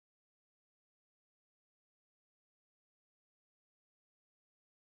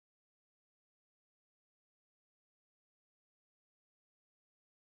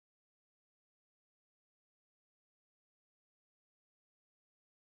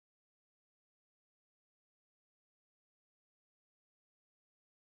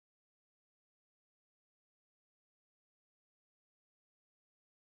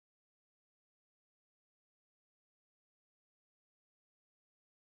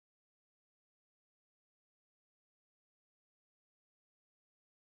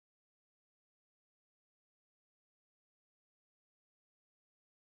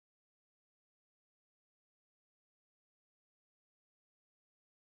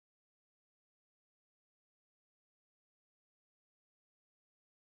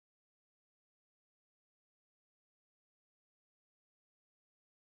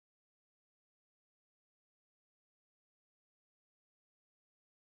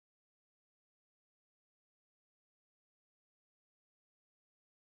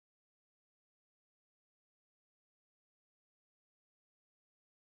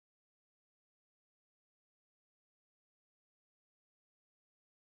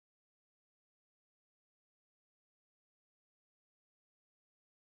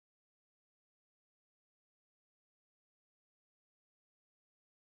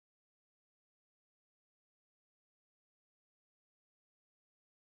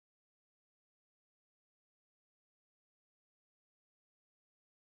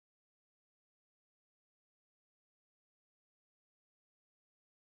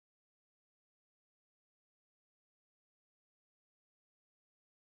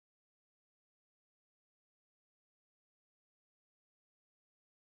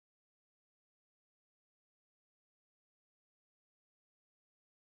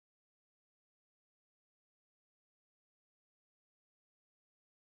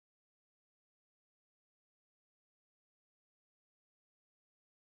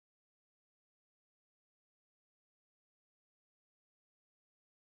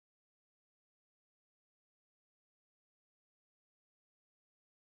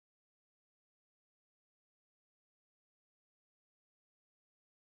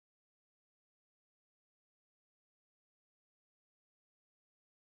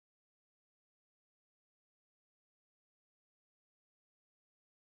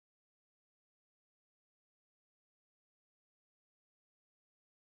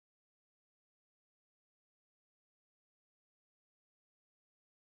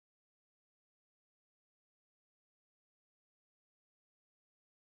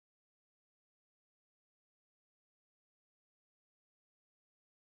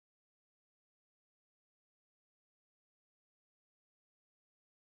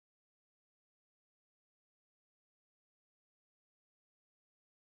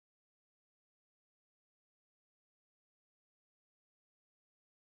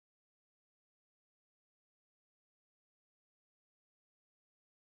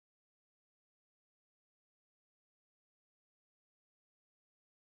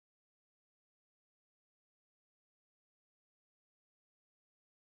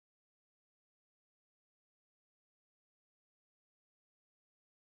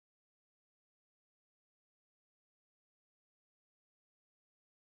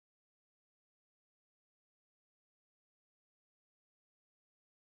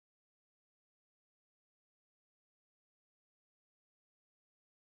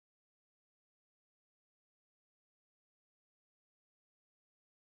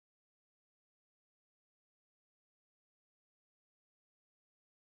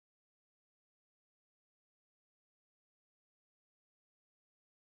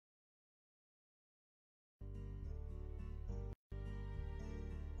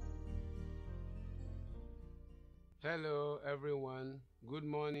Hello, everyone. Good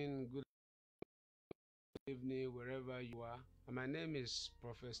morning, good evening, wherever you are. My name is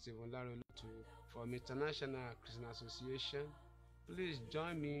Professor Lanre Olotu from International Christian Association. Please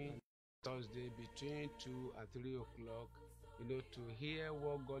join me Thursday between 2 and 3 o'clock, to hear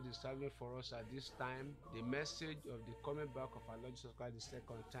what God is having for us at this time, the message of the coming back of our Lord Jesus Christ the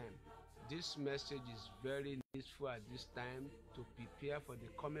second time. This message is very useful at this time to prepare for the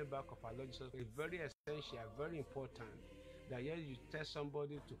coming back of our Lord Jesus Christ. It's very essential, very important that yes, you tell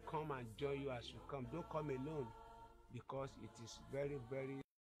somebody to come and join you as you come. Don't come alone, because it is very, very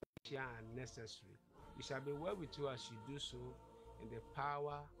essential and necessary. It shall be well with you as you do so in the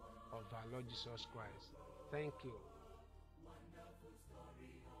power of our Lord Jesus Christ. Thank you.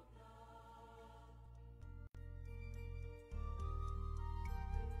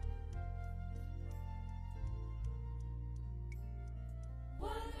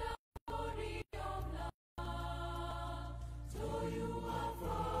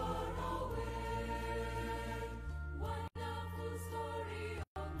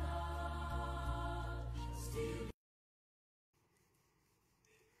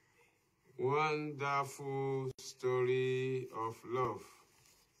 Wonderful story of love.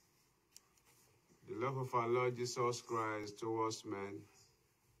 The love of our Lord Jesus Christ towards men,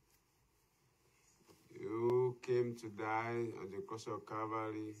 who came to die on the cross of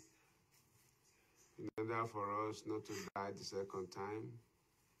Calvary in order for us not to die the second time.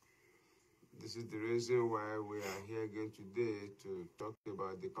 This is the reason why we are here again today to talk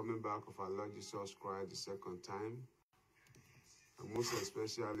about the coming back of our Lord Jesus Christ the second time. And most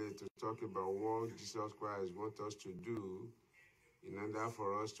especially to talk about what Jesus Christ wants us to do in order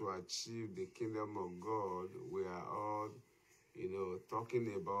for us to achieve the kingdom of God. We are all,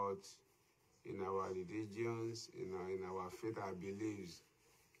 talking about in our religions, in our faith, our beliefs.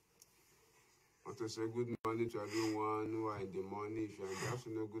 I want to say good morning to everyone who are in the morning. If you are in the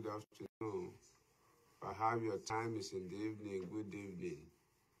afternoon, good afternoon. If I have your time is in the evening, good evening.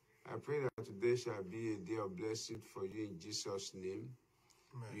 I pray that today shall be a day of blessing for you in Jesus' name.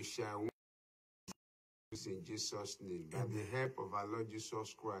 Amen. You shall win in Jesus' name. By the help of our Lord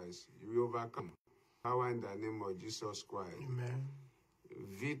Jesus Christ, you will overcome. Power in the name of Jesus Christ. Amen.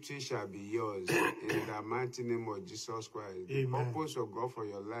 Victory shall be yours in the mighty name of Jesus Christ. The purpose of God for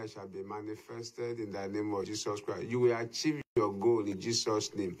your life shall be manifested in the name of Jesus Christ. You will achieve your goal in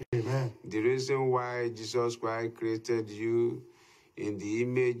Jesus' name. Amen. The reason why Jesus Christ created you in the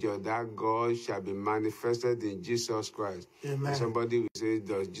image of that God shall be manifested in Jesus Christ. Amen. And somebody will say,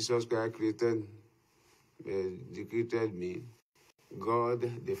 does Jesus Christ created me?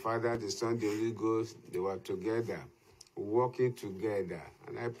 God, the Father, the Son, the Holy Ghost, they were together, working together.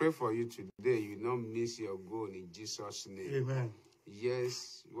 And I pray for you today, you not miss your goal in Jesus' name. Amen.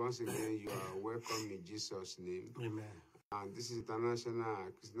 Yes, once again, you are welcome in Jesus' name. Amen. And this is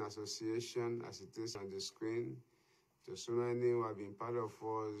International Christian Association, as it is on the screen. To so many who have been part of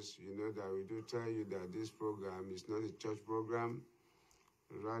us, you know that we do tell you that this program is not a church program.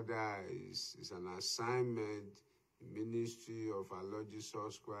 Rather, it's an assignment, ministry of our Lord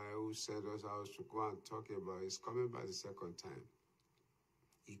Jesus Christ, who sent us out to go and talk about His coming back the second time.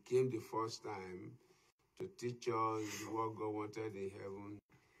 He came the first time to teach us what God wanted in heaven,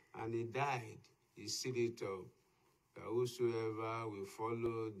 and He died. He set it up. That whosoever will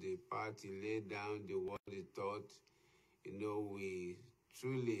follow the path He laid down, the word He taught, we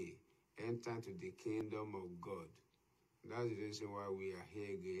truly enter into the kingdom of God. That's the reason why we are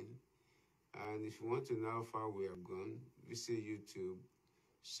here again. And if you want to know how far we have gone, visit YouTube,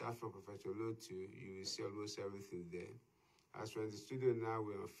 search for Prophet Olotu, you will see almost everything there. As we're in the studio now,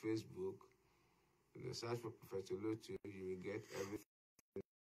 we're on Facebook. Search for Prophet Olotu, you will get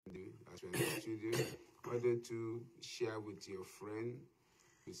everything. As we're in the studio, why don't you share with your friend,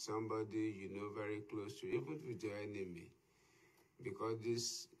 with somebody you know very close to, even with your enemy. Because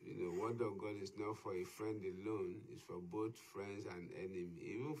this, word of God is not for a friend alone, it's for both friends and enemy.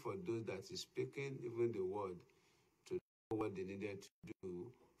 Even for those that is speaking, even the word, to know what they needed to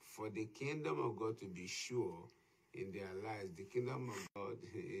do, for the kingdom of God to be sure in their lives. The kingdom of God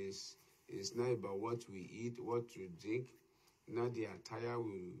is not about what we eat, what we drink, not the attire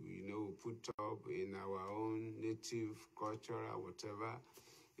we put up in our own native culture or whatever.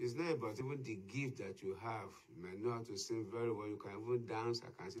 It's not about even the gift that you have. You might know how to sing very well. You can even dance.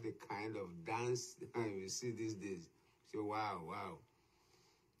 I can see the kind of dance we see these days. So, wow.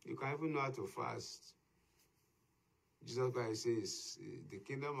 You can even know how to fast. Jesus Christ says the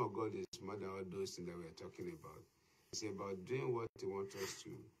kingdom of God is more than all those things that we are talking about. It's about doing what He wants us to.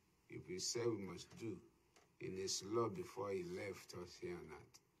 If we say we must do in His law before He left us here on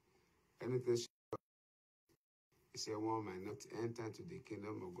earth. Anything say one might not enter into the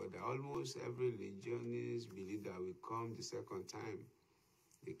kingdom of God. Almost every religionist believe that will come the second time.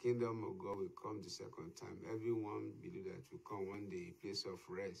 The kingdom of God will come the second time. Everyone believe that will come one day, a place of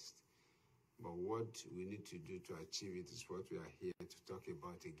rest. But what we need to do to achieve it is what we are here to talk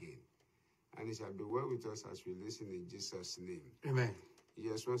about again. And it shall be well with us as we listen in Jesus' name. Amen.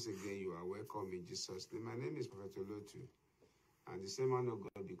 Yes, once again, you are welcome in Jesus' name. My name is Prophet Olotu. And the same man of God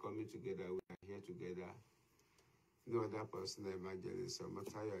will be coming together. We are here together. No other person, evangelist.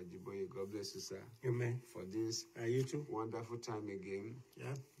 Matayo Ajiboye. God bless you, sir. Amen. For this You too. wonderful time again.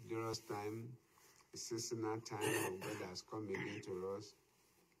 Yeah. Glorious time. A seasonal time of God has come again to us.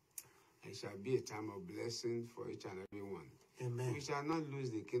 It shall be a time of blessing for each and every one. Amen. We shall not lose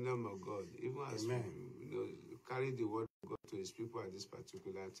the kingdom of God, even as we carry the word of God to his people at this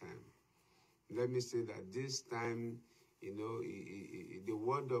particular time. Let me say that this time, the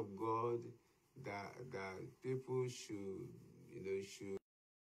word of God that people should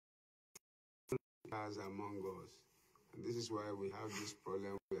as among us. And this is why we have this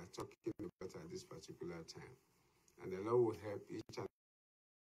problem we are talking about at this particular time. And the Lord will help each and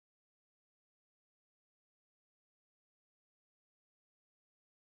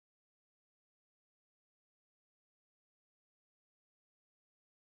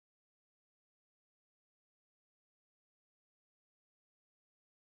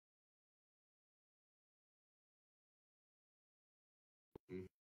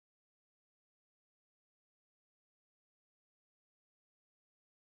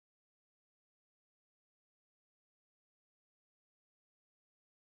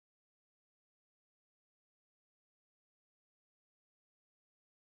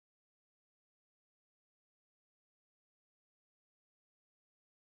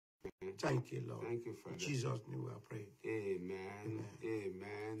Thank you, Lord. Thank you, Father. In Jesus' name we are praying. Amen.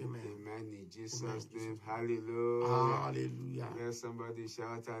 Amen. Amen. Amen. In Jesus' name. Hallelujah. Hallelujah. Let somebody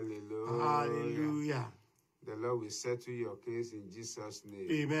shout hallelujah. Hallelujah. The Lord will settle your case in Jesus' name.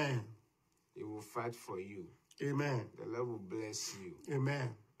 Amen. He will fight for you. Amen. The Lord will bless you.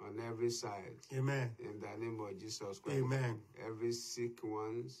 Amen. On every side. Amen. In the name of Jesus Christ. Amen. Every sick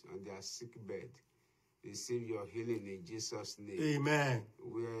ones on their sick bed, receive your healing in Jesus' name. Amen.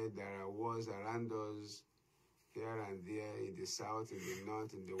 Where there are wars around us, here and there, in the south, in the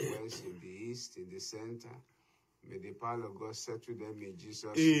north, in the west, in the east, in the center, may the power of God settle them in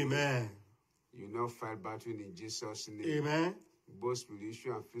Jesus' name. Amen. You will not fight battle in Jesus' name. Amen. Both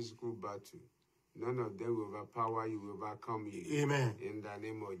spiritual and physical battle. None of them will overpower you, will overcome you. Amen. In the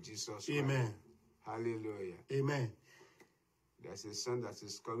name of Jesus Christ. Amen. Hallelujah. Amen. There's a song that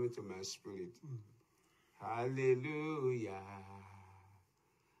is coming to my spirit. Hallelujah.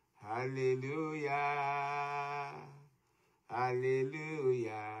 Hallelujah.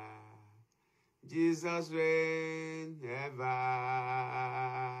 Hallelujah. Jesus reign ever.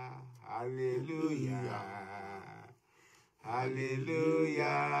 Hallelujah. Hallelujah.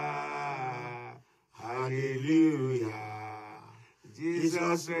 Hallelujah.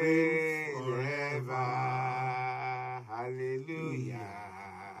 Jesus reign forever. Hallelujah.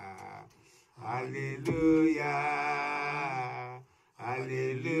 Hallelujah.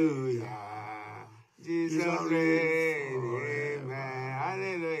 Hallelujah. Jesus reign. Amen.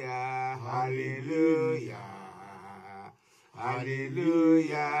 Hallelujah. Hallelujah.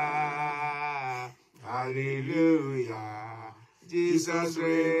 Hallelujah. Hallelujah. Jesus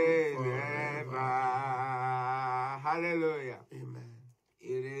reign forever. Hallelujah. Amen.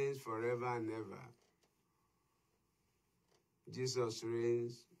 He reigns forever and ever. Jesus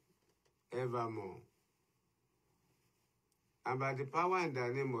reigns evermore. And by the power in the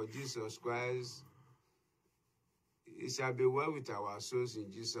name of Jesus Christ, it shall be well with our souls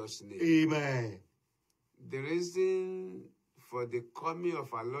in Jesus' name. Amen. The reason for the coming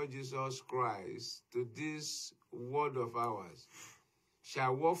of our Lord Jesus Christ to this word of ours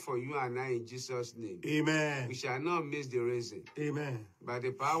shall work for you and I in Jesus' name. Amen. We shall not miss the reason. Amen. By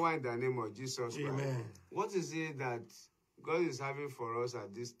the power in the name of Jesus Christ. Amen. What is it that God is having for us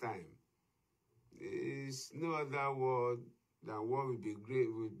at this time? It's no other word than what we'll be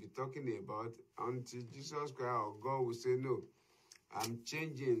talking about until Jesus Christ or God will say, no, I'm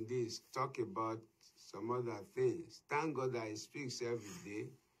changing this, talk about some other things. Thank God that he speaks every day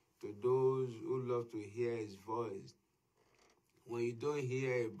to those who love to hear his voice. When you don't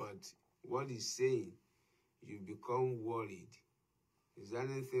hear about what he's saying, you become worried. Is there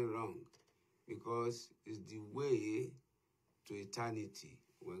anything wrong? Because it's the way to eternity.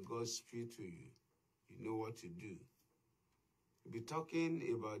 When God speaks to you, you know what to do. We'll be talking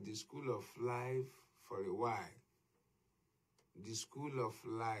about the school of life for a while. The school of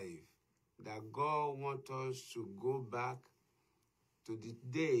life. that God wants us to go back to the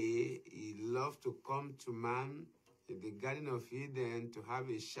day he loved to come to man in the Garden of Eden to have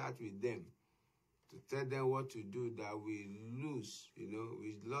a chat with them, to tell them what to do, that we lose,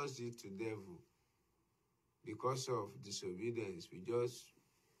 we lost it to devil. Because of disobedience, we just,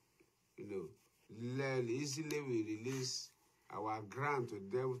 easily we release our ground to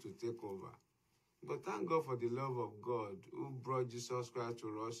devil to take over. But thank God for the love of God who brought Jesus Christ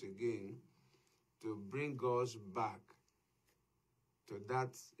to us again to bring us back to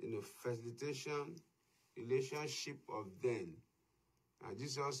that, facilitation, relationship of then. And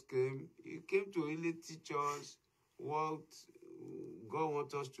Jesus came, he came to really teach us what God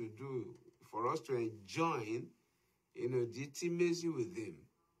wants us to do, for us to enjoy, the intimacy with him.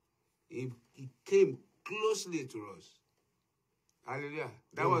 He came closely to us. Hallelujah.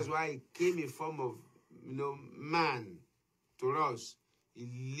 That was why he came in form of, man to us. He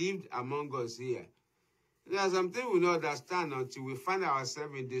lived among us here. There are some things we don't understand until we find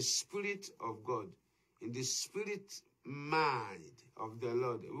ourselves in the Spirit of God, in the spirit mind of the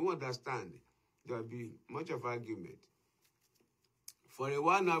Lord. We won't understand. There will be much of argument. For a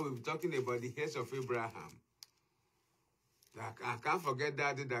while now, we've been talking about the heirs of Abraham. I can't forget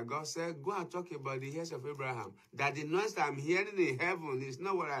that God said, go and talk about the heirs of Abraham. That the noise I'm hearing in heaven is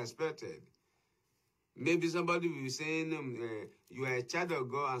not what I expected. Maybe somebody will be saying, you are a child of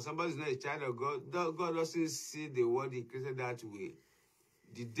God, and somebody is not a child of God. God doesn't see the world he created that way.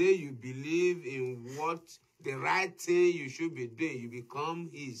 The day you believe in what the right thing you should be doing, you become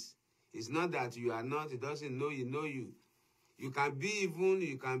his. It's not that you are not, he doesn't know you, know you. You can be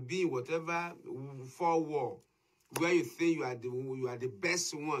in whatever for war, where you think you are the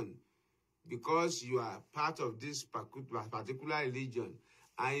best one, because you are part of this particular religion.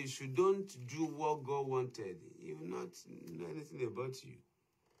 And if you don't do what God wanted, he will not know anything about you.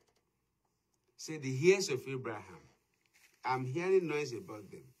 Say the heirs of Abraham. I'm hearing noise about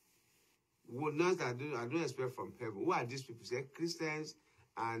them. Noise that I don't expect from heaven. Who are these people? Say Christians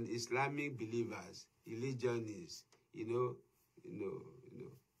and Islamic believers, religionists. I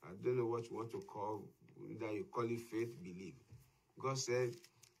don't know what you want to call that. You call it faith, belief. God said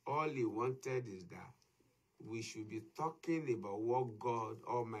all he wanted is that we should be talking about what God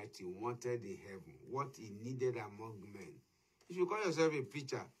Almighty wanted in heaven, what he needed among men. If you call yourself a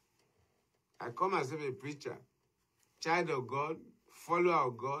preacher, I call myself a preacher, child of God, follower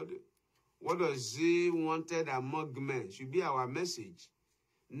of God, what does he wanted among men should be our message.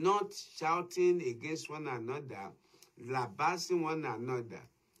 Not shouting against one another, lambasting one another.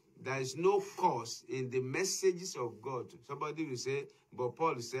 There is no cause in the messages of God. Somebody will say, but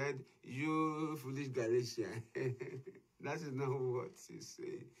Paul said, you foolish Galatians. That is not what he's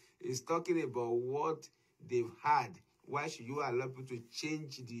saying. He's talking about what they've had. Why should you allow people to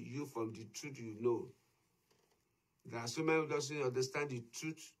change you from the truth you know? There are so many who doesn't understand the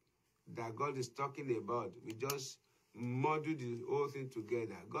truth that God is talking about. We just muddle the whole thing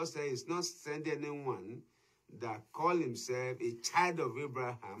together. God said he's not sending anyone that call himself a child of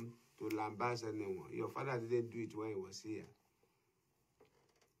Abraham to lambast anyone. Your father didn't do it when he was here.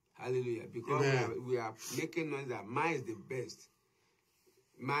 Hallelujah. Because we are making noise that mine is the best.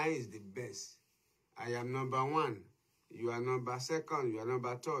 Mine is the best. I am number one. You are number second. You are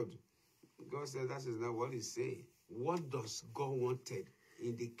number third. God said that is not what he's saying. What does God wanted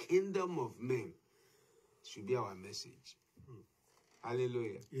in the kingdom of men should be our message.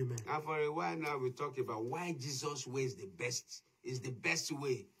 Hallelujah. Amen. And for a while now, we talk about why Jesus' way is the best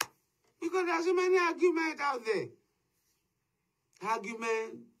way. Because there's so many arguments out there.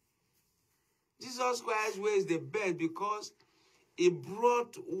 Jesus Christ's way is the best because he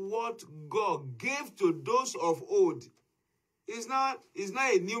brought what God gave to those of old. It's not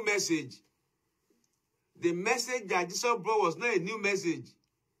a new message. The message that Jesus brought was not a new message.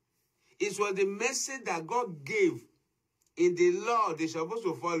 It was the message that God gave in the law they're supposed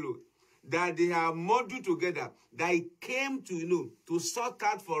to follow, that they have modeled together, that he came to, to sort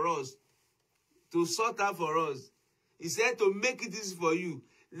out for us. To sort out for us. He said to make it easy for you.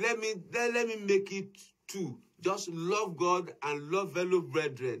 Let me make it too. Just love God and love fellow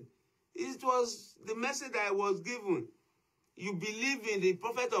brethren. It was the message that I was given. You believe in the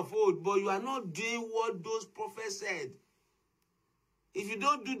prophet of old, but you are not doing what those prophets said. If you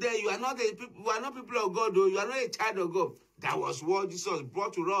don't do that, you are not people of God, or you are not a child of God. That was what Jesus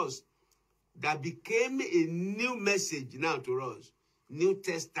brought to us. That became a new message now to us. New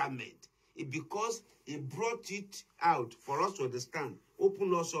Testament. Because he brought it out for us to understand.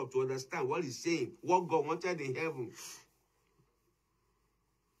 Open us up to understand what he's saying. What God wanted in heaven.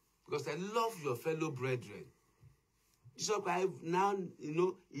 Because I love your fellow brethren. Jesus Christ now,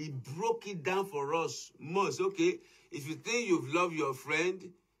 he broke it down for us. Most, okay, if you think you've loved your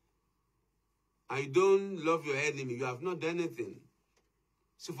friend and you don't love your enemy, you have not done anything.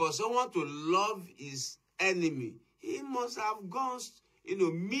 So for someone to love his enemy, he must have gone,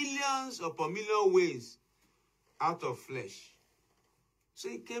 millions upon million ways out of flesh. So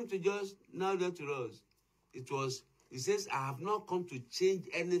he came to just now that to us. He says, I have not come to change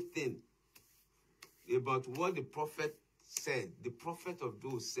anything about what the prophet said. The prophet of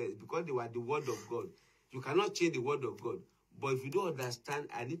those said, because they were the word of God. You cannot change the word of God. But if you don't understand,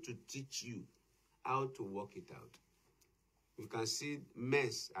 I need to teach you how to work it out. We can see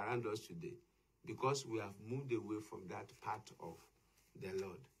mess around us today because we have moved away from that part of the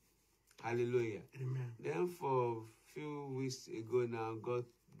Lord. Hallelujah. Amen. Then for a few weeks ago now, God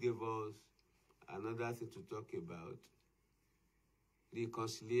gave us another thing to talk about.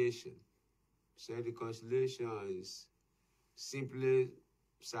 Reconciliation. So reconciliation is simply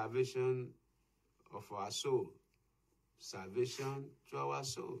salvation of our soul. Salvation to our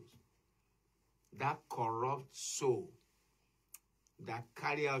souls. That corrupt soul that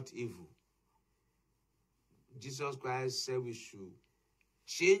carry out evil. Jesus Christ said we should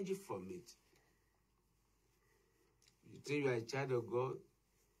change from it. You think you are a child of God,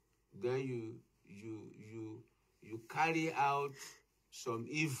 then you carry out some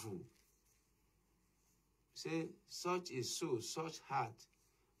evil. Say, such a soul, such heart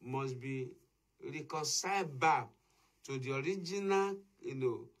must be reconciled back to the original,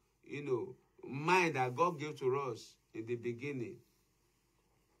 mind that God gave to us in the beginning,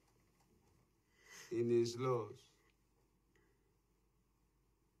 in his laws.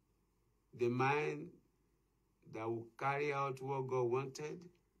 The mind that will carry out what God wanted.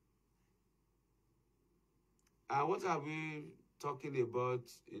 And what are we talking about,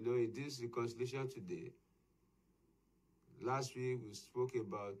 in this reconciliation today? Last week we spoke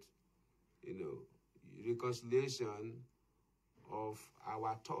about, reconciliation of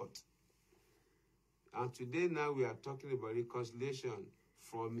our thought. And today now we are talking about reconciliation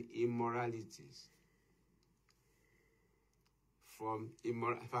from immoralities. From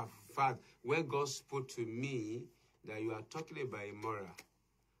immoral. In fact, when God spoke to me that you are talking about immoral,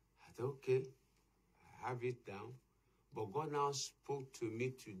 I thought, okay, I have it down. But God now spoke to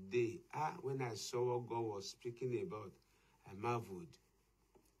me today. When I saw what God was speaking about, I marveled.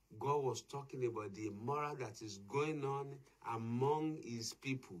 God was talking about the immoral that is going on among his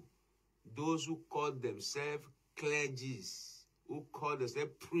people. Those who call themselves clergies, who call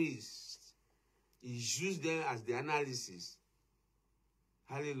themselves priests. He used them as the analysis.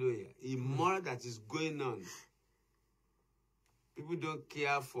 Hallelujah. Immoral that is going on. People don't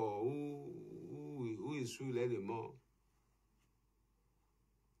care for who is who anymore.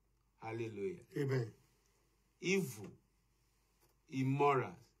 Hallelujah. Amen. Evil,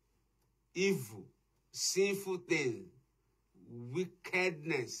 immoral, evil, sinful things,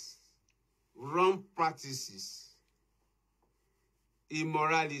 wickedness, wrong practices,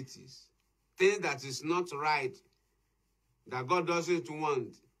 immoralities, things that is not right, that God doesn't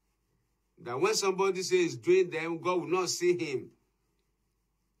want. That when somebody says doing them, God will not see him.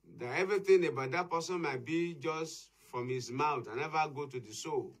 That everything about that person might be just from his mouth and never go to the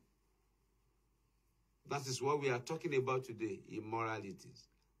soul. That is what we are talking about today, immoralities.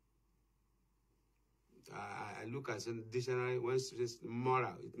 I look at the dictionary, when it says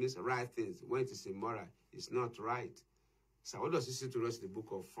moral, it means right things. When it is immoral, it's not right. So what does it say to us in the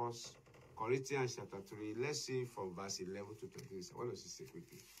book of 1 Corinthians chapter 3? Let's see from verse 11 to 20. So what does it say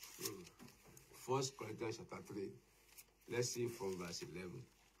quickly? 1 Corinthians chapter 3. Let's see from verse 11.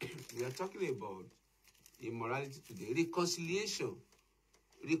 We are talking about immorality today. Reconciliation.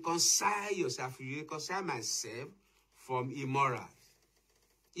 Reconcile yourself. You reconcile myself from immoral.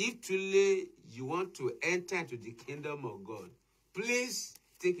 If truly you want to enter into the kingdom of God, please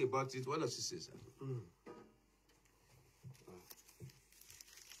think about it. What does it say, sir?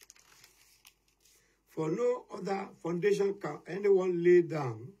 For no other foundation can anyone lay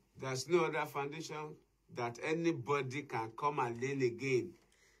down. There's no other foundation that anybody can come and lay again.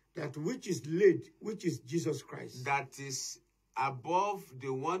 That which is laid, which is Jesus Christ. That is above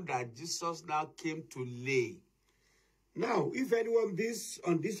the one that Jesus now came to lay. Now, if anyone builds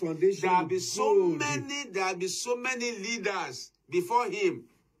on this foundation, there will be so many leaders before him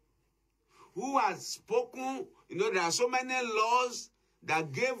who has spoken. There are so many laws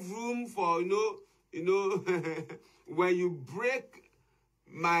that gave room for, when you break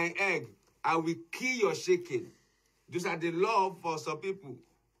my egg, I will kill your chicken. These are the law for some people.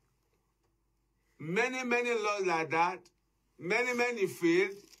 Many laws like that. Many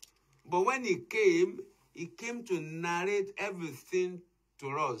failed. But when he came, He came to narrate everything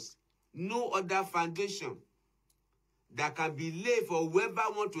to us. No other foundation that can be laid for whoever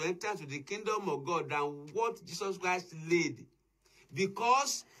wants to enter to the kingdom of God than what Jesus Christ laid.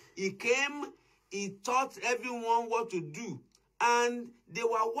 Because he came, he taught everyone what to do, and they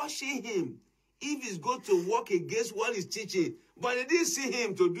were watching him if he's going to walk against what he's teaching, but they didn't see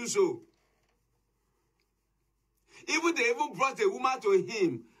him to do so. They even brought a woman to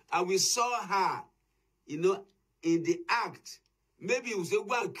him, and we saw her, in the act. Maybe we say,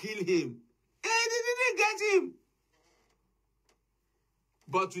 go and kill him. And they didn't get him.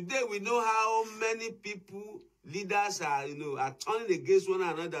 But today we know how many people, leaders are turning against one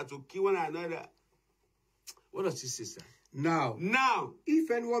another to kill one another. What does this say, sir? Now,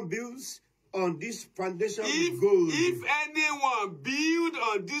 if anyone builds on this foundation with gold, if anyone build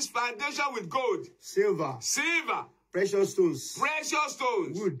on this foundation with gold, silver, precious stones,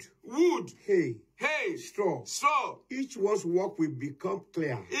 wood, hay, straw, each one's work will become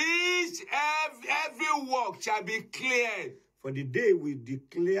clear. Every work shall be cleared. For the day we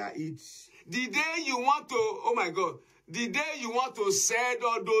declare it. The day you want to, oh my God, the day you want to sell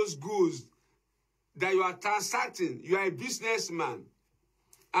all those goods that you are transacting, you are a businessman,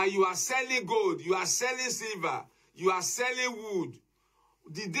 and you are selling gold, you are selling silver, you are selling wood.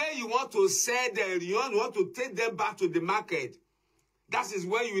 The day you want to sell them, you want to take them back to the market, that is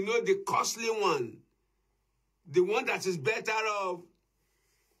when you know the costly one, the one that is better off.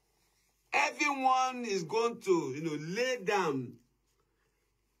 Everyone is going to, lay down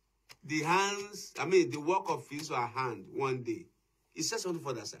the work of his or her hand one day. It says something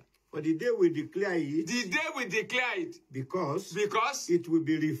for that, sir. For the day we declare it. The day we declare it. Because it will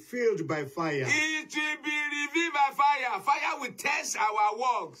be refilled by fire. It will be revealed by fire. Fire will test our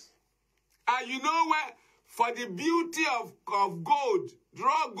works. And you know what? For the beauty of gold,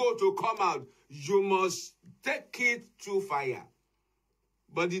 raw gold to come out, you must take it through fire.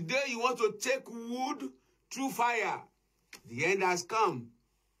 But the day you want to take wood through fire, the end has come.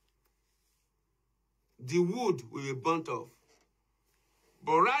 The wood will be burnt off.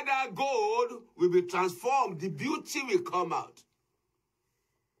 But rather gold will be transformed. The beauty will come out.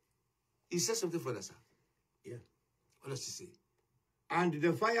 He says something further, sir. Yeah. What does he say? And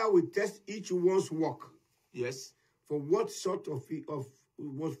the fire will test each one's work. Yes. For what sort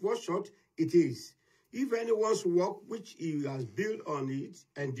it is. If anyone's work which he has built on it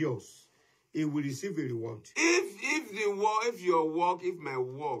endures, he will receive a reward. If my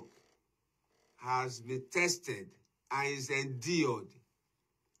work has been tested and is endured,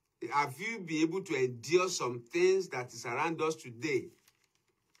 have you been able to endure some things that is around us today?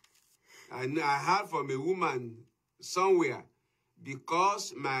 I heard from a woman somewhere,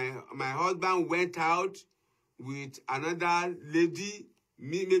 because my husband went out with another lady,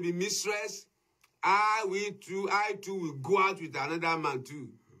 maybe mistress, I too will go out with another man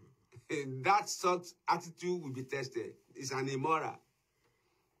too. And that sort of attitude will be tested. It's an immoral.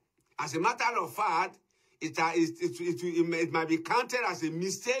 As a matter of fact, it might be counted as a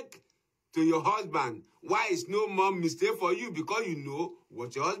mistake to your husband. Why it's no more mistake for you? Because you know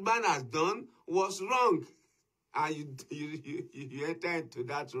what your husband has done was wrong. And you enter into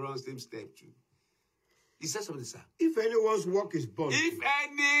that wrong same step too. He said something, sir. If anyone's work is burned. If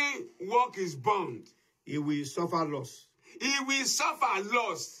any work is burned. He will suffer loss. He will suffer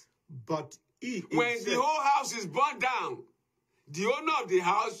loss. But when the whole house is burned down, the owner of the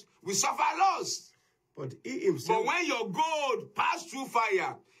house will suffer loss. But he himself. But when your gold passes through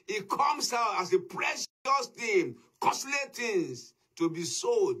fire, it comes out as a precious thing, costly things to be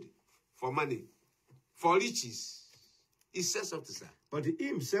sold for money, for riches. He says something, sir. But he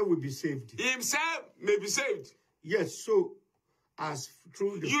himself will be saved. He himself may be saved. Yes, so as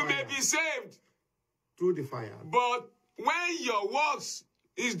through the fire. You may be saved. Through the fire. But when your works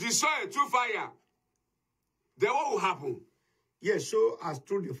is destroyed through fire, then what will happen? Yes, so as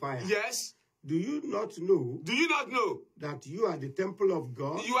through the fire. Yes. Do you not know? Do you not know that you are the temple of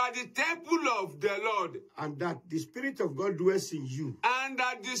God? You are the temple of the Lord. And that the Spirit of God dwells in you. And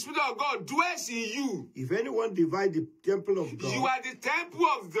that the Spirit of God dwells in you. If anyone divide the temple of God. You are the temple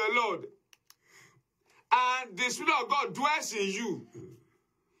of the Lord. And the Spirit of God dwells in you.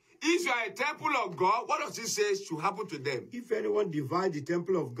 If you are a temple of God, what does it say should happen to them? If anyone divide the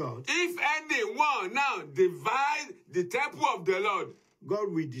temple of God. If anyone now divide the temple of the Lord.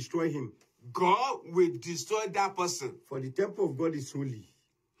 God will destroy him. God will destroy that person. For the temple of God is holy.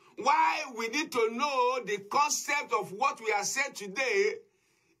 Why we need to know the concept of what we are saying today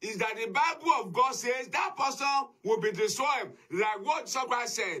is that the Bible of God says that person will be destroyed, like what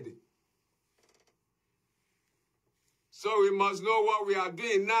Jesus said. So we must know what we are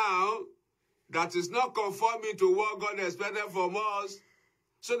doing now. that is not conforming to what God expected from us,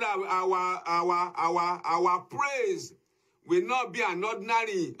 so that our praise will not be an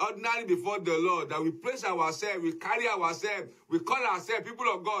ordinary before the Lord, that we praise ourselves, we carry ourselves, we call ourselves people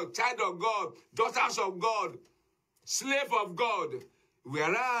of God, child of God, daughters of God, slave of God,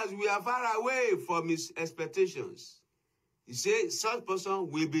 whereas we are far away from his expectations. He says, such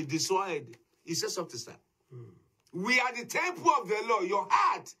person will be destroyed. He says something, sir. We are the temple of the Lord. Your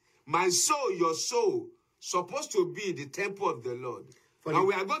heart, my soul, your soul, supposed to be the temple of the Lord. And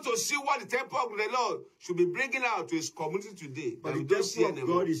we are going to see what the temple of the Lord should be bringing out to his community today. But the temple of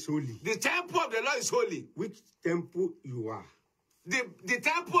God is holy. The temple of the Lord is holy. Which temple you are? The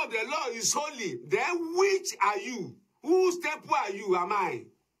temple of the Lord is holy. Then which are you? Whose temple are you? Am I?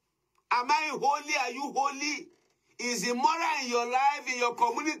 Am I holy? Are you holy? Is it moral in your life, in your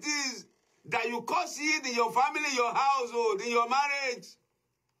communities, that you cause it in your family, your household, in your marriage?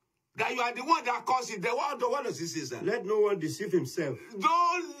 That you are the one that causes it. What does he say, sir? Let no one deceive himself.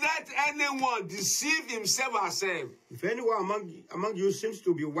 Don't let anyone deceive himself or herself. If anyone among you seems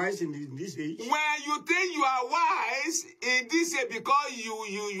to be wise in this age, when you think you are wise in this age because you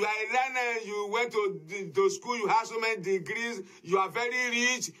are a learner, you went to school, you have so many degrees, you are very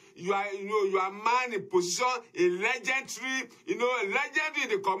rich, you are a man in position, a legendary, a legendary in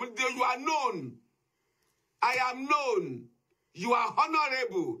the community, you are known. I am known. You are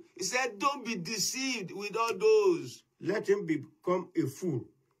honorable. He said, don't be deceived with all those. Let him become a fool.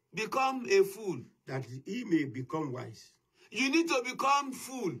 Become a fool. That he may become wise. You need to become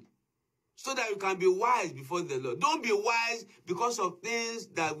fool so that you can be wise before the Lord. Don't be wise because of things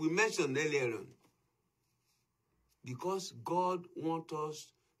that we mentioned earlier on. Because God wants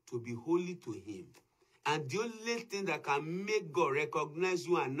us to be holy to him. And the only thing that can make God recognize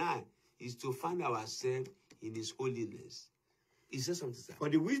you and I is to find ourselves in his holiness. He says something, sir. For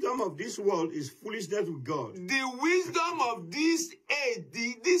the wisdom of this world is foolishness with God. The wisdom of this age,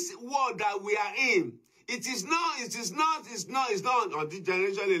 this world that we are in, it is not on this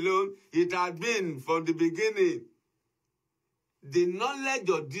generation alone. It has been from the beginning. The knowledge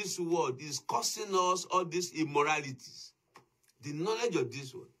of this world is causing us all these immoralities. The knowledge of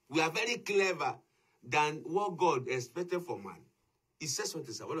this world. We are very clever than what God expected from man. He says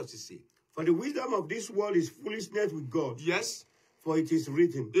something, sir. What does he say? For the wisdom of this world is foolishness with God. Yes. For it is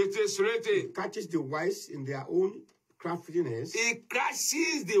written. It is written. It catches the wise in their own craftiness. It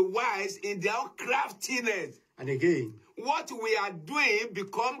catches the wise in their own craftiness. And again, what we are doing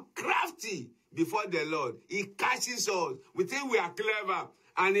become crafty before the Lord. He catches us. We think we are clever.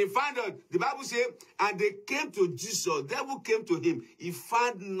 And he found out, the Bible says, and they came to Jesus. The devil came to him. He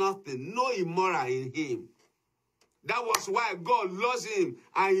found nothing, no immoral in him. That was why God loves him.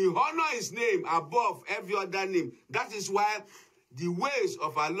 And he honored his name above every other name. That is why the ways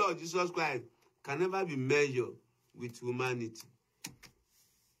of our Lord Jesus Christ can never be measured with humanity.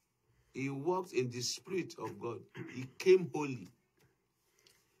 He walked in the Spirit of God. He came holy.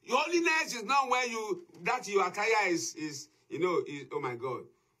 Holiness is not when your attire is oh my God,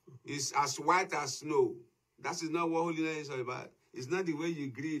 is as white as snow. That is not what holiness is all about. It's not the way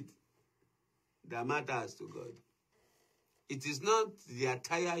you greet that matters to God. It is not the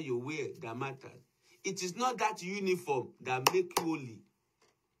attire you wear that matters. It is not that uniform that make you holy.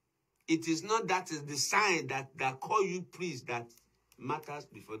 It is not that the sign that call you priest that matters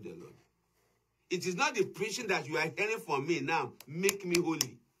before the Lord. It is not the preaching that you are hearing from me now make me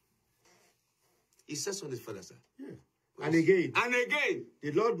holy. He says on this further, sir. Yeah. And again. And again.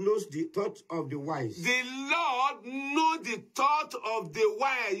 The Lord knows the thoughts of the wise. The Lord knows the thought of the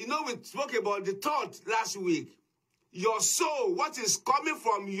wise. We spoke about the thought last week. Your soul, what is coming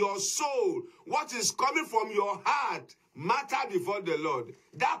from your soul, what is coming from your heart, matter before the Lord.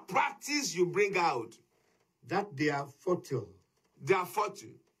 That practice you bring out. That they are fertile. They are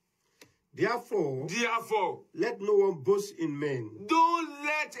fertile. Therefore, let no one boast in men. Don't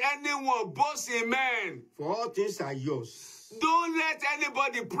let anyone boast in men. For all things are yours. Don't let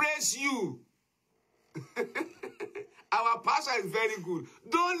anybody praise you. Our pastor is very good.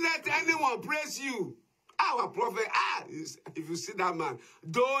 Don't let anyone praise you. Our prophet, if you see that man,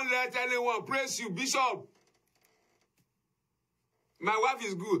 don't let anyone praise you, Bishop. My wife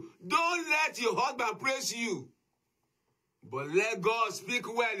is good. Don't let your husband praise you. But let God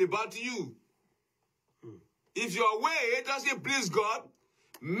speak well about you. If your way doesn't please God,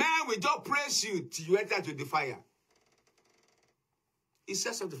 man will just praise you till you enter to the fire. He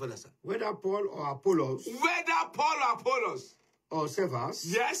says something for that, sir. Whether Paul or Apollos. Or Cephas.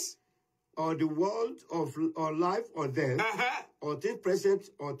 Yes. Or the world or life or death. Or things present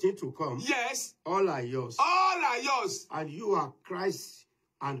or things to come. Yes. All are yours. All are yours. And you are Christ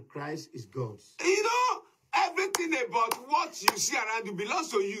and Christ is God's. You know, everything about what you see around you belongs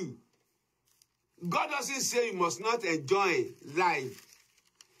to you. God doesn't say you must not enjoy life.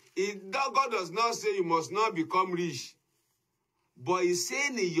 God does not say you must not become rich. But he's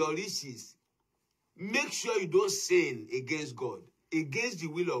saying in your riches, make sure you don't sin against God, against the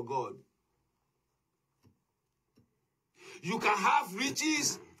will of God. You can have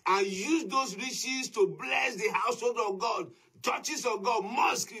riches and use those riches to bless the household of God, churches of God,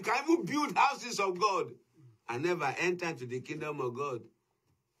 mosques. You can even build houses of God and never enter into the kingdom of God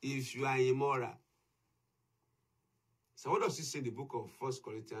if you are immoral. So what does it say in the book of 1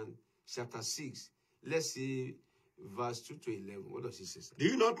 Corinthians chapter 6? Let's see verse 2 to 11. What does it say, sir? Do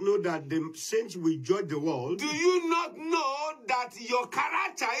you not know that the saints will judge the world? Do you not know that your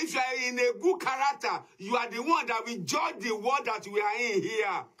character, if you are in a good character, you are the one that will judge the world that we are in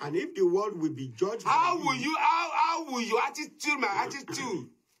here? And if the world will be judged, how will your attitude, my attitude,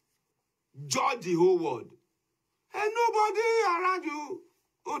 judge the whole world? And nobody around you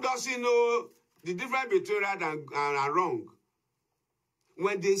who doesn't know the difference between right and wrong.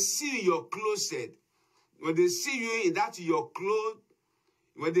 When they see your closet, when they see you in that your clothes,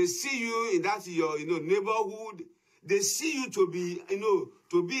 when they see you in that your neighborhood, they see you to be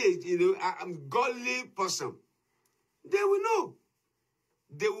a godly person. They will know.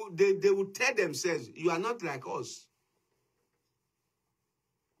 They will tell themselves, you are not like us.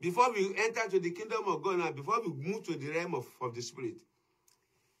 Before we enter to the kingdom of God now, before we move to the realm of the spirit,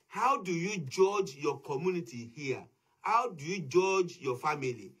 how do you judge your community here? How do you judge your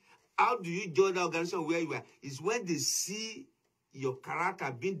family? How do you judge the organization where you are? It's when they see your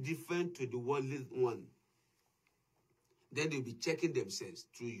character being different to the worldly one. Then they'll be checking themselves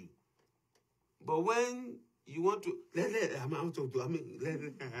through you. But when you want to...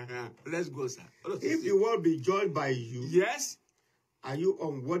 let's go, sir. If the world be judged by you, yes, are you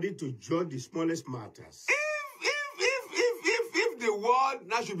unworthy to judge the smallest matters? If the world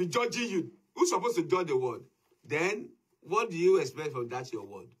now should be judging you, who's supposed to judge the world? Then what do you expect from that your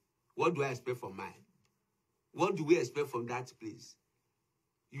word? What do I expect from mine? What do we expect from that place?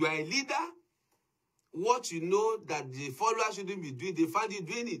 You are a leader. What you know that the followers shouldn't be doing, they find you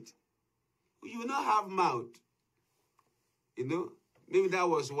doing it. You will not have mouth. You know, maybe that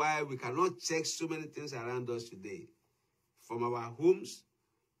was why we cannot check so many things around us today. From our homes,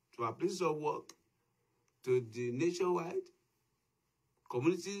 to our places of work, to the nationwide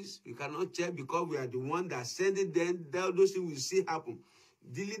communities, we cannot check because we are the one that sending them. Those things we see happen.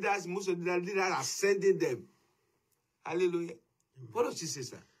 The leaders, most of the leaders are sending them. Hallelujah. What does she say,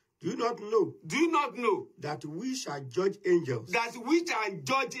 sir? Do you not know? Do you not know that we shall judge angels? That we shall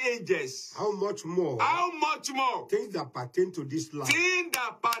judge angels. How much more? How much more? Things that pertain to this life. Things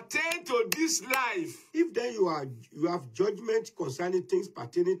that pertain to this life. If then you have judgment concerning things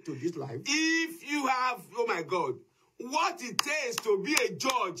pertaining to this life. If you have, oh my God, what it takes to be a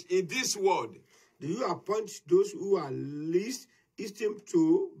judge in this world. Do you appoint those who are least esteemed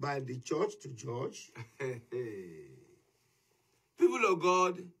to by the church to judge? People of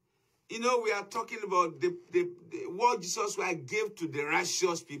God, you know, we are talking about the what Jesus Christ gave to the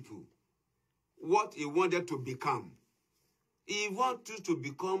righteous people. What he wanted to become. He wanted you to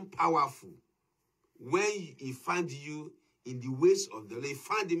become powerful. When he found you in the ways of the Lord, he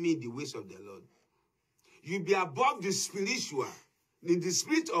found me in the ways of the Lord. You'll be above the spiritual. In the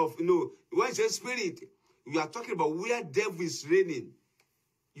spirit of, when you say spirit, we are talking about where devil is reigning.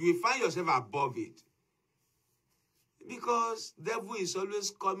 You will find yourself above it. Because devil is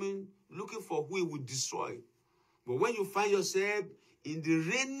always coming, looking for who he will destroy. But when you find yourself in the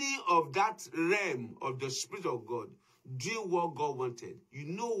reigning of that realm of the Spirit of God, doing what God wanted, you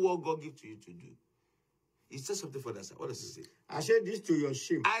know what God gave to you to do. He said something for that, sir. What does he say? I said this to your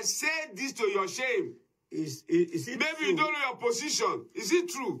shame. I said this to your shame. Is it maybe true? You don't know your position. Is it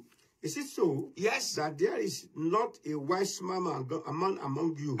true? Is it so? Yes. That there is not a wise man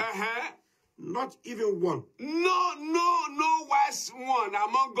among you? Not even one. No wise one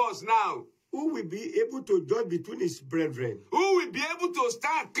among us now. Who will be able to judge between his brethren? Who will be able to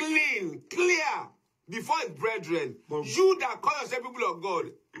stand clear before his brethren? But you that call yourself people of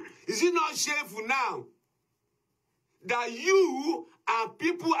God, is it not shameful now that you and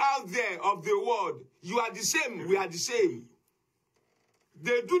people out there of the world, you are the same, we are the same.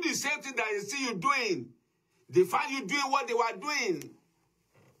 They do the same thing that they see you doing. They find you doing what they were doing.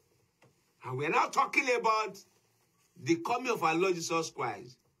 And we're now talking about the coming of our Lord Jesus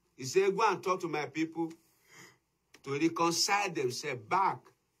Christ. He said, go and talk to my people to reconcile themselves back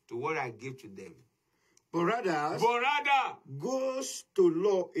to what I give to them. But rather, goes to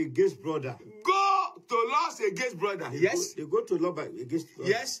law against brother. Go to laws against brother. Yes. They go to law against brother.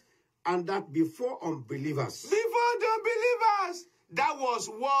 Yes. And that before unbelievers. Before the unbelievers. That was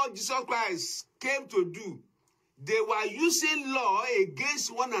what Jesus Christ came to do. They were using law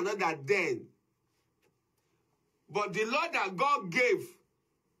against one another then. But the law that God gave,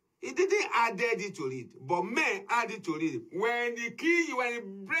 He didn't add it to it, but men added to it. When He kill you, when He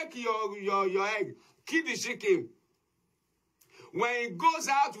break your egg, kill the chicken. When He goes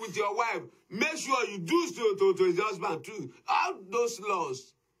out with your wife, make sure you do so to his husband too. All those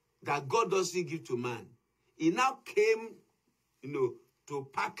laws that God doesn't give to man, He now came, to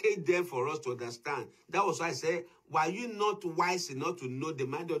package them for us to understand. That was why I said, were you not wise enough to know the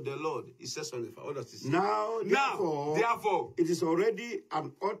mind of the Lord? He says something. What does He say? Now, therefore, it is already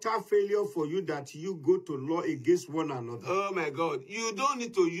an utter failure for you that you go to law against one another. Oh my God. You don't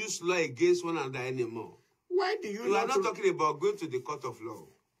need to use law against one another anymore. Why do you You are not talking about going to the court of law.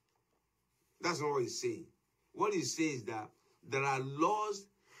 That's not what He's saying. What He's saying is that there are laws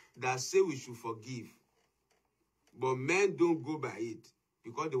that say we should forgive. But men don't go by it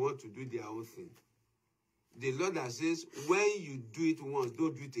because they want to do their own thing. The law that says when you do it once,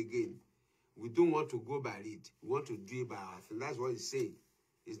 don't do it again. We don't want to go by it. We want to do it by our thing. That's what He's saying.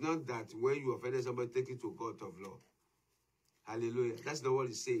 It's not that when you offend somebody, take it to court of law. Hallelujah. That's not what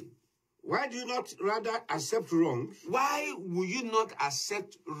He's saying. Why do you not rather accept wrongs? Why will you not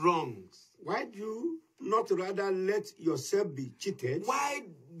accept wrongs? Why do you not rather let yourself be cheated? Why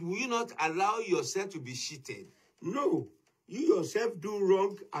will you not allow yourself to be cheated? No, you yourself do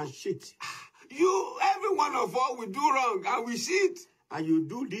wrong and cheat. Every one of us will do wrong and we cheat. And you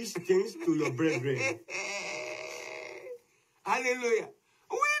do these things to your brethren. Hallelujah.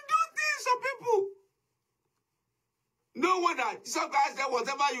 We do things to people. No wonder. Some guys say,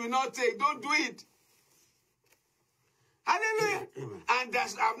 whatever you will not take, don't do it. Hallelujah. Amen. And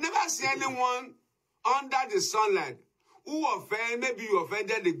I've never seen anyone under the sunlight who maybe you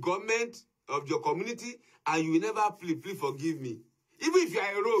offended the government of your community and you will never please forgive me. Even if you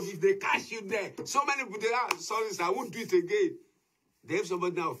are a rogue, if they catch you there, so many people, sorry, I won't do it again. Then if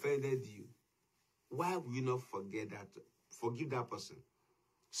somebody now offended you, why will you not forgive that person?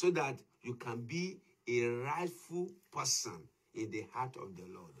 So that you can be a rightful person in the heart of the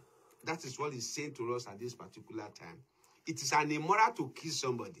Lord. That is what He's saying to us at this particular time. It is an immoral to kill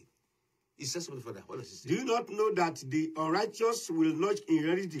somebody. He says something for that. What does He say? Do you not know that the unrighteous will not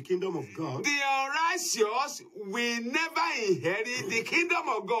inherit the kingdom of God? The unrighteous will never inherit the kingdom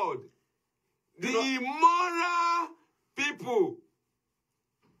of God. The immoral people,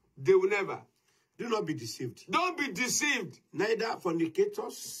 they will never. Do not be deceived. Don't be deceived. Neither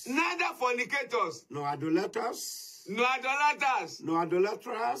fornicators. Neither fornicators. Nor idolaters. No idolaters. No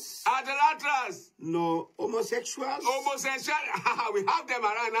idolaters. Idolaters. No homosexuals. Homosexuals. We have them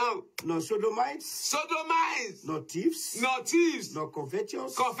around now. No sodomites. Sodomites. No thieves. No thieves. No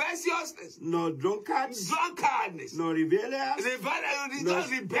covetous. Covetousness. No drunkards. Drunkardness. No revelers. No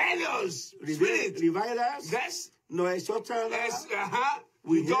rebellious. Revilers. Yes. No extortioners. Yes.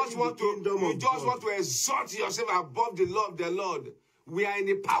 You just want to exalt yourself above the law of the Lord. We are in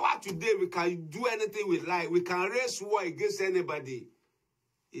the power today. We can do anything we like. We can raise war against anybody.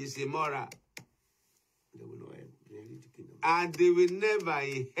 It's immoral. They will not inherit the kingdom. And they will never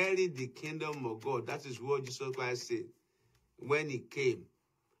inherit the kingdom of God. That is what Jesus Christ said when He came.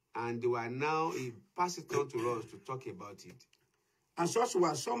 And they were now, He passed it on to us to talk about it. And such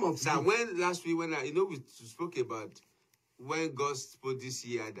were some of so when last week, we spoke about when God spoke this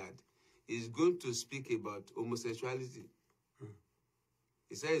year that He's going to speak about homosexuality.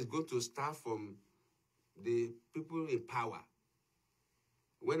 He said it's going to start from the people in power.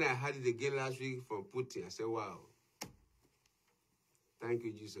 When I heard it again last week from Putin, I said, wow. Thank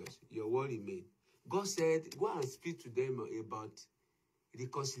you, Jesus. Your word remained. God said, go and speak to them about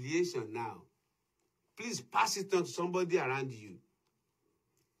reconciliation now. Please pass it on to somebody around you.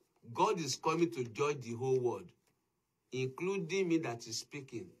 God is coming to judge the whole world, including me that is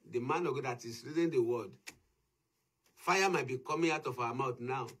speaking, the man of God that is reading the word. Fire might be coming out of our mouth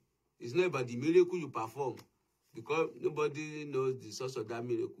now. It's not about the miracle you perform, because nobody knows the source of that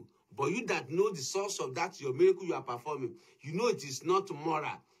miracle. But you that know the source of that, your miracle you are performing, you know it is not moral,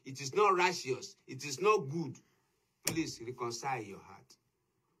 it is not righteous, it is not good. Please reconcile your heart.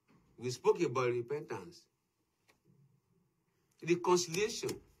 We spoke about repentance. Reconciliation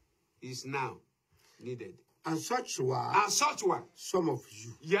is now needed. And such were some of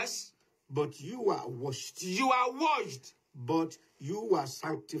you. Yes. But you are washed. You are washed. But you were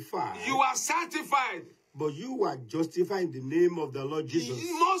sanctified. You are sanctified. But you were justified in the name of the Lord Jesus.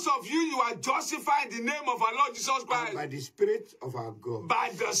 Most of you are justified in the name of our Lord Jesus Christ. And by the Spirit of our God.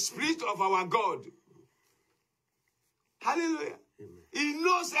 By the Spirit of our God. Hallelujah. Amen. He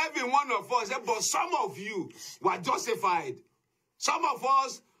knows every one of us, but some of you were justified. Some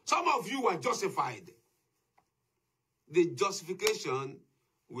of you were justified. The justification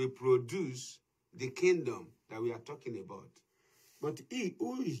will produce the kingdom that we are talking about. But he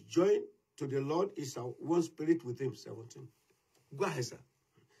who is joined to the Lord is one spirit with him. 17. Go ahead, sir.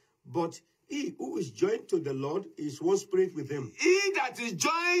 But he who is joined to the Lord is one spirit with him. He that is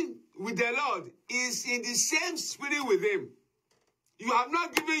joined with the Lord is in the same spirit with him. You have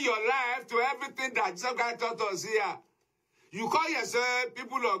not given your life to everything that Jesus Christ taught us here. You call yourself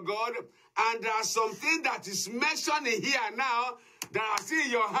people of God, and there are something that is mentioned in here now that are still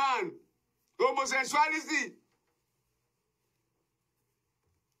in your hand. Homosexuality.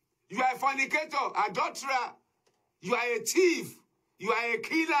 You are a fornicator, adulterer. You are a thief. You are a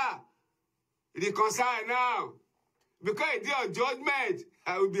killer. Reconcile now. Because a day of judgment,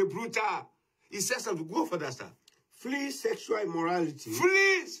 I will be brutal. He says something. Go for that, sir. Flee sexual immorality.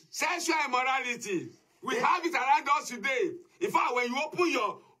 Flee sexual immorality. We have it around us today. In fact, when you open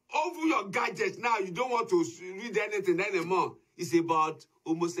your gadgets now, you don't want to read anything anymore. It's about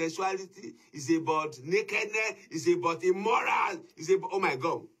homosexuality. It's about nakedness. It's about immoral. It's about, oh my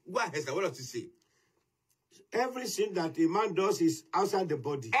God. Go ahead, sir. What does it say? Every sin that a man does is outside the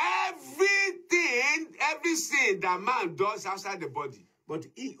body. Every sin that man does outside the body. But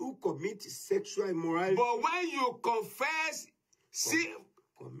he who commits sexual immorality. But when you confess sin,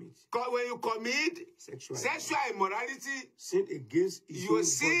 when you commit sexual immorality, sin against you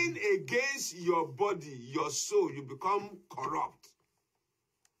sin against your body, your soul. You become corrupt.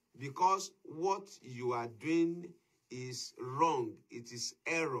 Because what you are doing is wrong. It is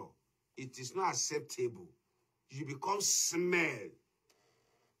error. It is not acceptable. You become smell.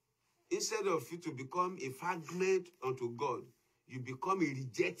 Instead of you to become a fragment unto God, you become a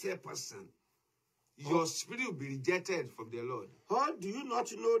rejected person. Your spirit will be rejected from the Lord. How do you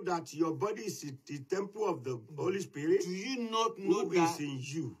not know that your body is the temple of the Holy Spirit? Do you not know that, is in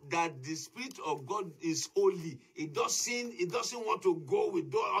you? That the Spirit of God is holy? It doesn't want to go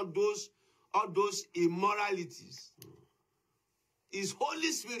with all those immoralities. It's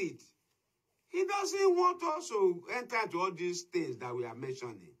Holy Spirit. He doesn't want us to enter into all these things that we are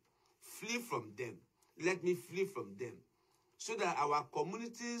mentioning. Flee from them. Let me flee from them. So that our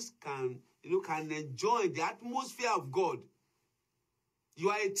communities can enjoy the atmosphere of God. You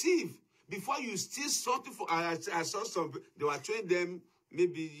are a thief. Before you steal something I saw some, they were showing them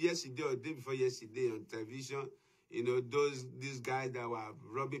maybe yesterday or the day before yesterday on television. You know, these guys that were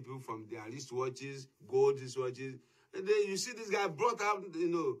robbing people from their wristwatches, gold wristwatches. And then you see this guy brought out,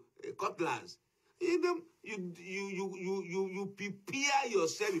 a cutlass. You prepare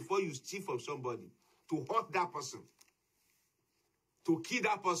yourself before you steal from somebody to hurt that person, to kill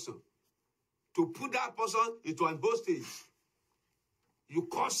that person, to put that person into an hostage. You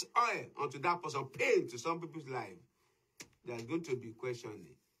cause oil onto that person, pain to some people's life. There's going to be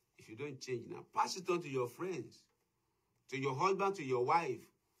questioning. If you don't change now, pass it on to your friends, to your husband, to your wife.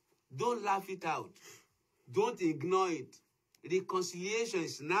 Don't laugh it out. Don't ignore it. Reconciliation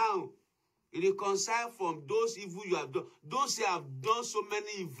is now. Reconcile from those evil you have done. Don't say, I've done so many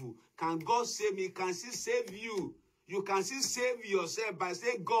evil. Can God save me? Can still save you? You can still save yourself by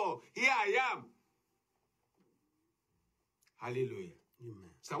saying, God, here I am. Hallelujah.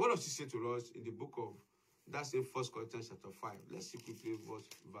 Amen. So what does he say to us in the book of, that's in 1 Corinthians chapter 5. Let's see quickly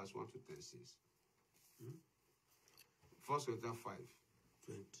verse 1 to 10 says. 1 Corinthians 5,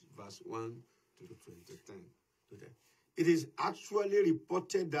 20, verse 1 to 10. It is actually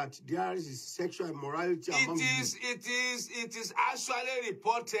reported that there is sexual immorality among you. It is actually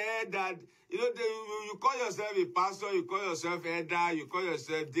reported that, you call yourself a pastor, you call yourself elder, you call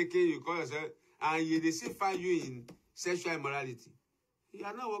yourself deacon, you call yourself, and they still find you in sexual immorality. You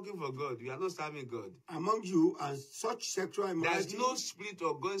are not working for God. You are not serving God. Among you, and such sexual immorality. There's no spirit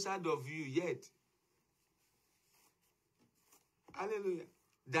of God inside of you yet. Hallelujah.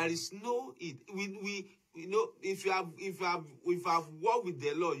 There is no it. If you have walked with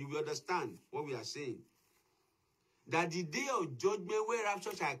the Lord, you will understand what we are saying. That the day of judgment where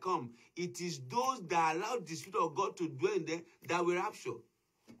rapture shall come, it is those that allow the Spirit of God to dwell in them that will rapture.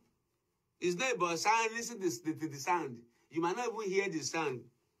 It's not about sound. Listen to the sound. You might not even hear the sound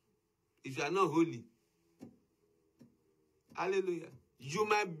if you are not holy. Hallelujah. You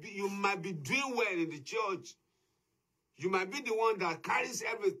might be doing well in the church. You might be the one that carries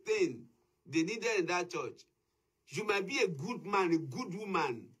everything they needed in that church. You might be a good man, a good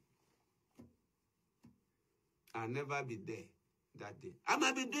woman. I'll never be there that day. I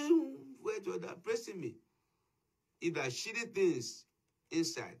might be doing what other pressing me. If there are shitty things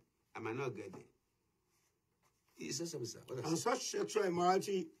inside, I might not get there. He said something, sir. And such sexual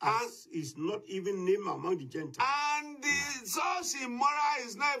immorality as is not even named among the Gentiles. And such immoral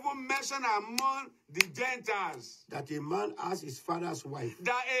is not even mentioned among the Gentiles. That a man has his father's wife.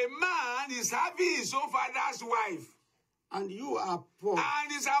 That a man is having his own father's wife. And you are poor.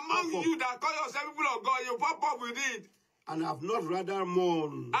 And it's among you that call yourself people of God. You pop up with it. And have not rather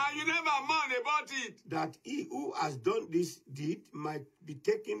mourned. And you never mourn about it. That he who has done this deed might be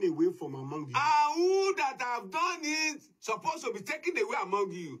taken away from among you. And who that have done it supposed to be taken away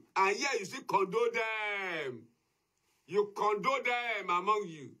among you. And yet you still condone them. You condone them among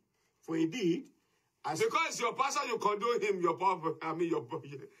you. For indeed, because your pastor, you condone him, your papa, even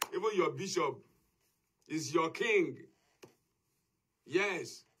your bishop is your king.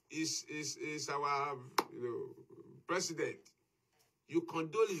 Yes, is our president. You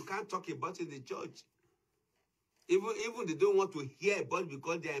condone it, you can't talk about it in the church. Even they don't want to hear about it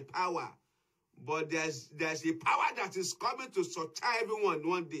because they're in power. But there's a power that is coming to search everyone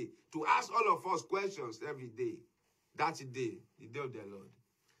one day, to ask all of us questions every day. That's the day of the Lord.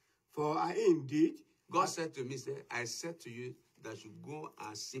 For I indeed, God said to me, I said to you that you go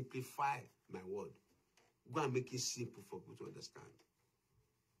and simplify my word. Go and make it simple for people to understand.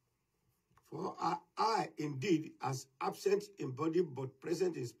 For I indeed, as absent in body but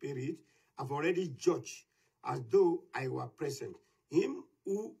present in spirit, have already judged, as though I were present, him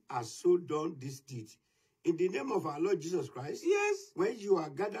who has so done this deed. In the name of our Lord Jesus Christ, yes. When you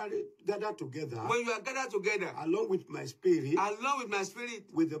are gathered together, along with my spirit,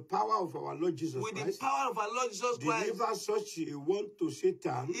 with the power of our Lord Jesus Christ, deliver such a one to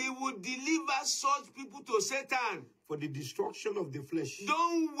Satan. He would deliver such people to Satan for the destruction of the flesh.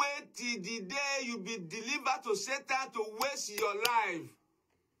 Don't wait till the day you be delivered to Satan to waste your life,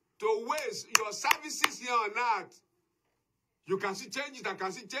 to waste your services here on earth. You can see change it. I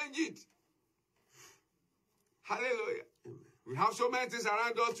can see change it. Hallelujah. Amen. We have so many things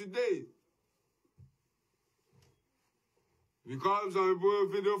around us today. Because some people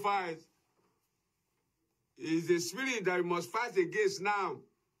video fights. It's the spirit that we must fight against now.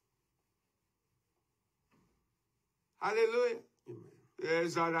 Hallelujah. Amen.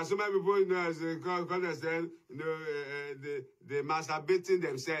 Yes, there's so many people, they're masturbating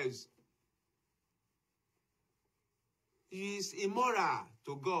themselves. It's immoral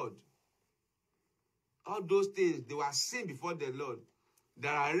to God. All those things, they were sin before the Lord.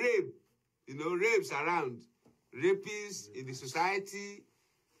 There are rapes around. Rapists in the society,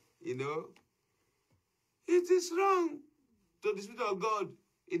 It is wrong to the Spirit of God.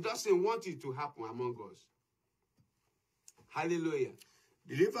 It doesn't want it to happen among us. Hallelujah.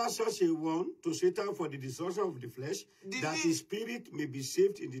 Deliver such a one to Satan for the destruction of the flesh, that his spirit may be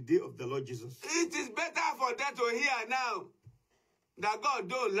saved in the day of the Lord Jesus. It is better for them to hear now that God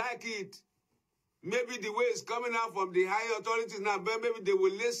don't like it. Maybe the way it's coming out from the higher authorities now, but maybe they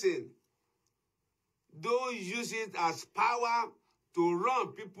will listen. Don't use it as power to run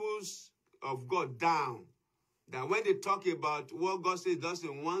people of God down. That when they talk about what God says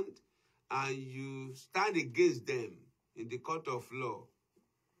doesn't want, and you stand against them in the court of law,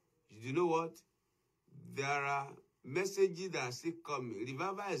 you know what? There are messages that are still coming.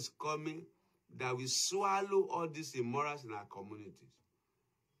 Revival is coming that will swallow all these immorals in our communities.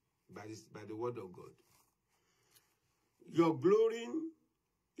 By the word of God. Your glorying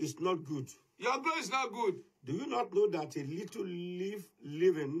is not good. Your glory is not good. Do you not know that a little leaf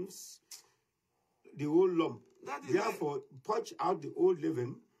leavens the whole lump? Therefore, purge out the old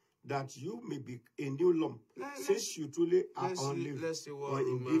leaven, that you may be a new lump, since you truly are unleavened, or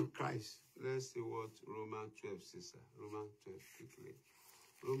indeed Christ. Let's see what Romans 12 says. Romans 12, quickly.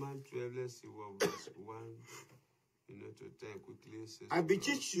 Romans 12, let's see what verse 1. To 10 quickly says, I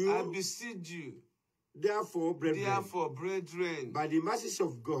beseech you. I beseech you. Therefore, brethren, by the mercies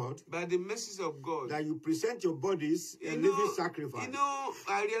of God, that you present your bodies a living sacrifice.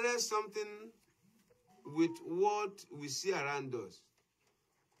 I realized something with what we see around us.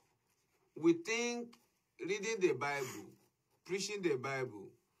 We think reading the Bible, preaching the Bible,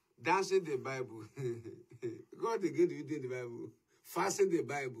 dancing the Bible, God again reading the Bible, fasting the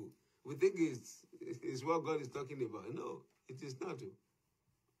Bible. We think it's what God is talking about. No, it is not.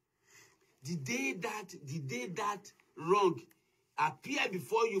 The day that wrong appear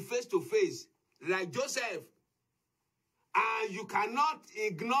before you face to face, like Joseph, and you cannot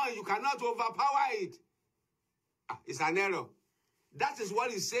ignore, you cannot overpower it. It's an error. That is what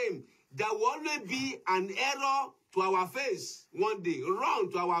he's saying. There will always be an error to our face one day,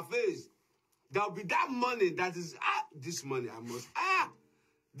 wrong to our face. There will be that money that is, this money I must,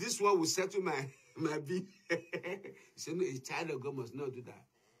 this one will settle my bill. He said, no, a child of God must not do that.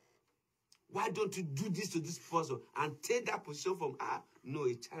 Why don't you do this to this person and take that position from her? No,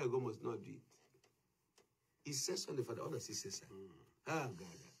 a child of God must not do it. He says on the Father, all the sisters. Oh, God.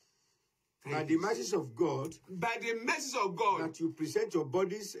 By the mercies of God, that you present your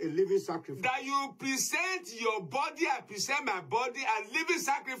bodies a living sacrifice. That you present your body, I present my body as living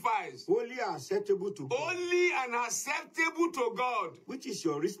sacrifice. Holy and acceptable to God. Holy and acceptable to God. Which is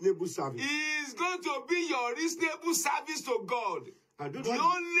your reasonable service. Is going to be your reasonable service to God. The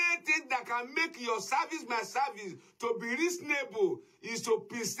only thing that can make your service, my service, to be reasonable is to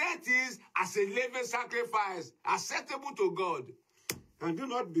present it as a living sacrifice, acceptable to God. And do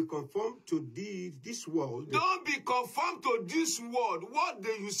not be conformed to this world. Don't be conformed to this world. What do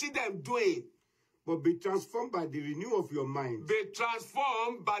you see them doing? But be transformed by the renewal of your mind. Be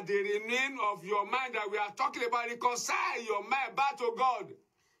transformed by the renewing of your mind that we are talking about. Reconcile your mind back to God.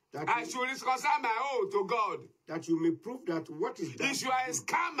 I should reconcile my own to God. That you may prove that what is that. If you are a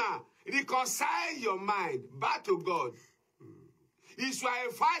scammer, reconcile your mind back to God. If you are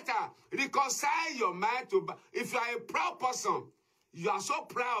a fighter, reconcile your mind to God. If you are a proud person, you are so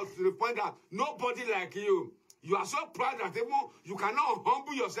proud to the point that nobody like you. You are so proud that even you cannot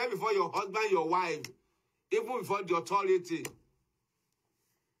humble yourself before your husband, your wife, even before the authority.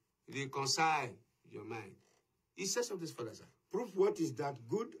 Reconcile your mind. He says something further, sir. Prove what is that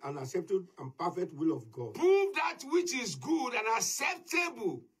good and acceptable and perfect will of God. Prove that which is good and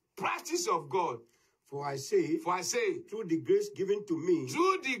acceptable practice of God. For I say, through the grace given to me,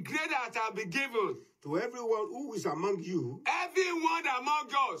 through the grace that I be given, to everyone who is among you, everyone among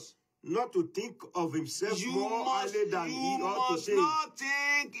us, not to think of himself more highly than he ought to think. You must not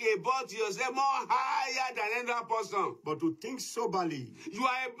think about yourself more higher than any other person. But to think soberly.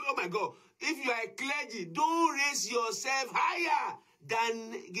 Oh my God. If you are a clergy, don't raise yourself higher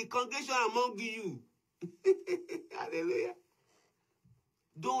than the congregation among you. Hallelujah.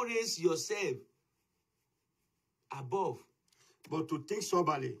 Don't raise yourself above. But to think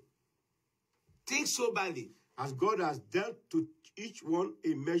soberly. Think soberly. As God has dealt to each one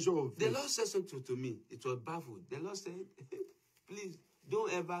a measure of faith. The Lord said something to me. It was baffled. The Lord said, please,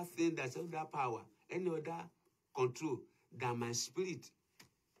 don't ever think that any other power, any other control than my spirit.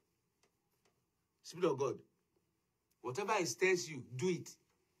 Spirit of God. Whatever it tells you, do it.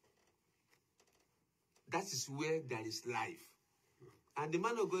 That is where there is life. And the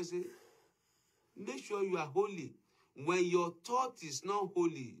man of God said, make sure you are holy. When your thought is not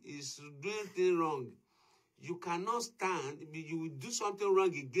holy, is doing things wrong, you cannot stand. You will do something wrong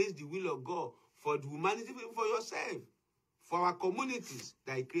against the will of God for the humanity, for yourself, for our communities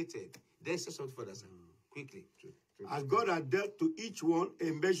that He created. There's something for that, sir. Quickly. As God has dealt to each one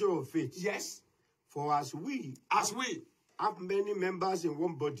a measure of faith. Yes. For as we have many members in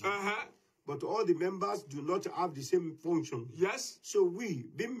one body, but all the members do not have the same function. Yes. So we,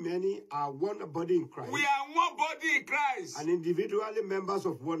 being many, are one body in Christ. We are one body in Christ. And individually members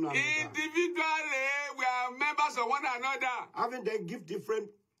of one another. Individually, we are members of one another. Having then give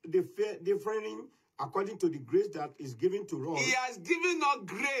differing according to the grace that is given to us. He has given us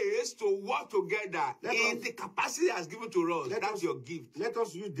grace to work together the capacity He has given to us. That's your gift. Let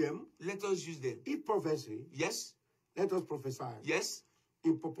us use them. Let us use them. If prophecy. Yes. Let us prophesy. Yes.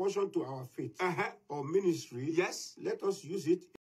 In proportion to our faith or ministry. Yes. Let us use it